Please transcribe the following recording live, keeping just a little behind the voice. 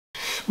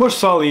Boa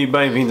pessoal e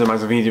bem-vindos a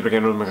mais um vídeo para quem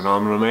não é do meu canal.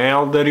 Meu nome é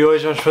Elder e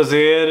hoje vamos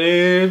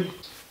fazer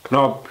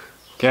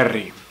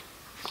Knobkerrie,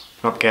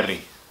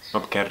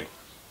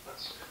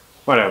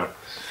 whatever.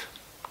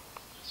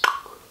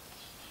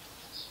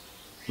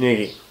 E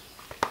aqui.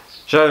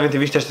 Já devem ter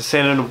visto esta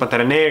cena no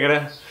Pantera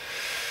Negra,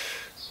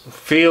 um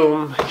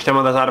filme. Isto é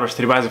uma das armas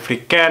tribais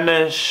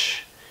africanas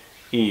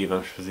e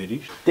vamos fazer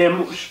isto.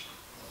 Temos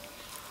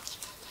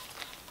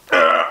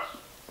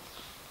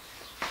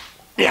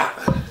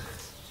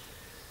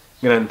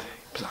grande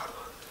e pesado.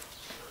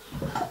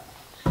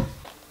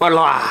 Bora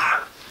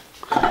lá!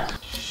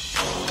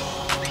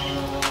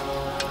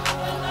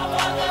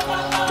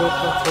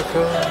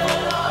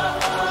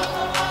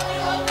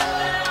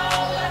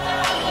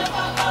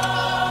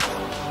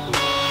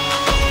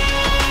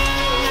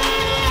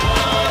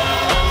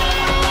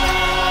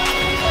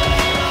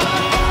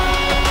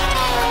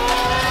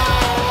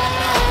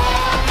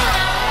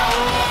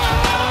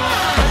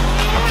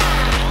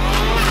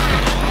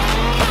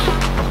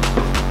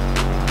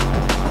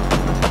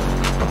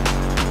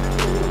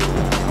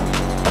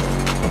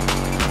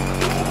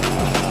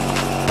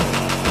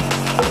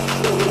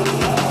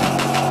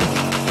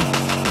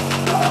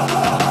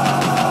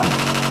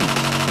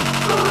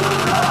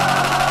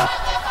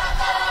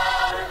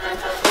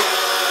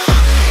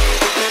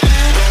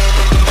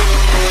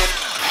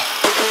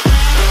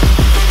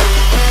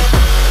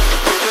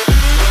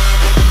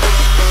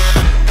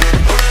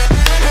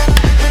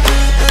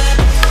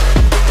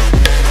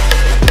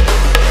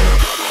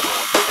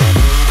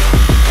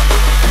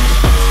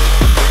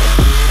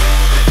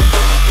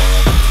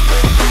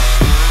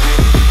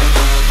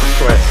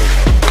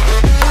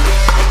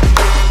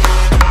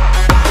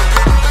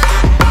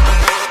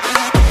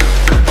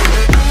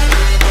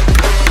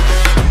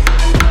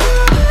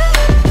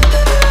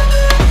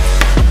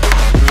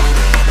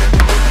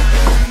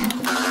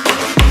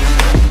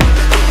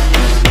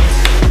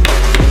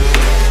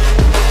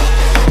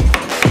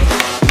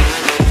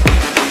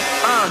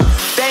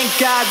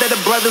 That the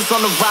brothers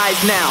on the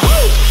rise now.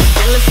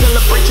 Endless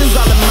celebrations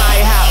all in my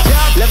house.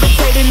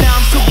 Levitating now,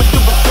 I'm super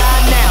duper fly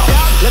now.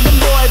 London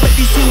boy, but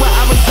you see where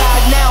I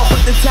reside now.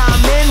 Put the time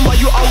in while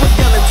you always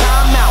yelling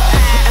time out.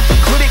 And to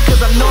quit it,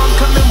 cause I know I'm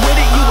coming with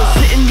it. You were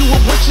sitting, you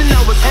were wishing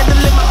I was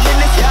handling my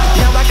business.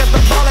 Now I got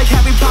the ball like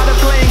Harry Potter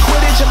playing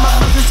Quidditch. And my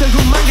business is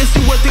humongous,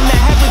 you would think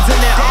that happens in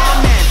there.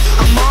 Damn man,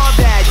 I'm all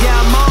that,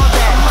 yeah I'm all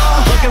that.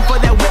 Looking for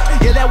that whip,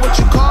 yeah that what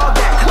you call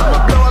that.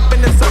 I'ma blow up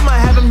in the summer,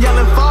 have them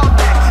yelling fall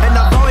back. And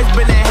I've always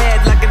been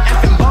ahead like an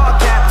effing ball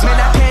cap. Man,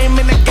 I came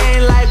in the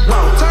game like whoa.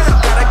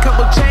 Got a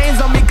couple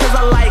chains on me cause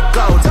I like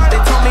gold.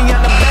 They told me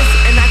I'm the best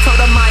and I told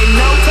them I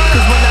know.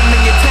 Cause when I'm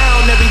in your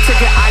town, every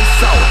ticket I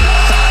sold.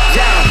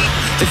 Yeah,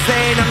 they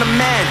saying I'm the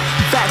man.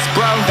 Facts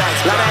bro,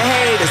 lot of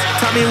haters,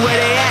 tell me where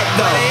they at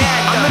though.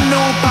 I'm the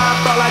new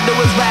pop, all I do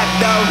is rap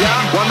though.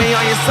 Want me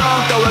on your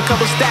song, throw a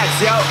couple stacks,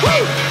 yo.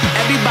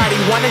 Everybody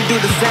wanna do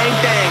the same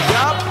thing,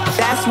 yup.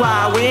 That's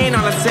why we ain't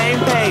on the same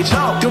page.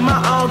 Do my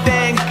own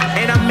thing,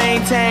 and I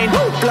maintain.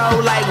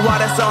 Flow like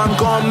water, so I'm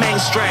going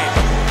mainstream.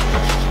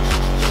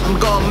 I'm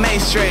going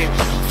mainstream.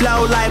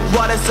 Flow like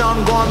water, so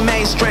I'm going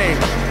mainstream.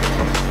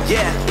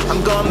 Yeah,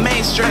 I'm going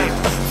mainstream.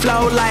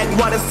 Flow like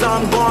water, so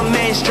I'm going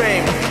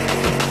mainstream.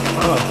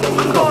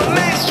 I'm going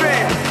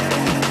mainstream.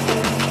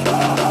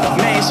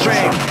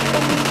 Mainstream.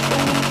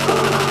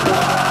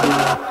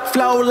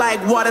 Flow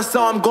like water,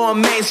 so I'm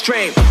going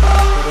mainstream.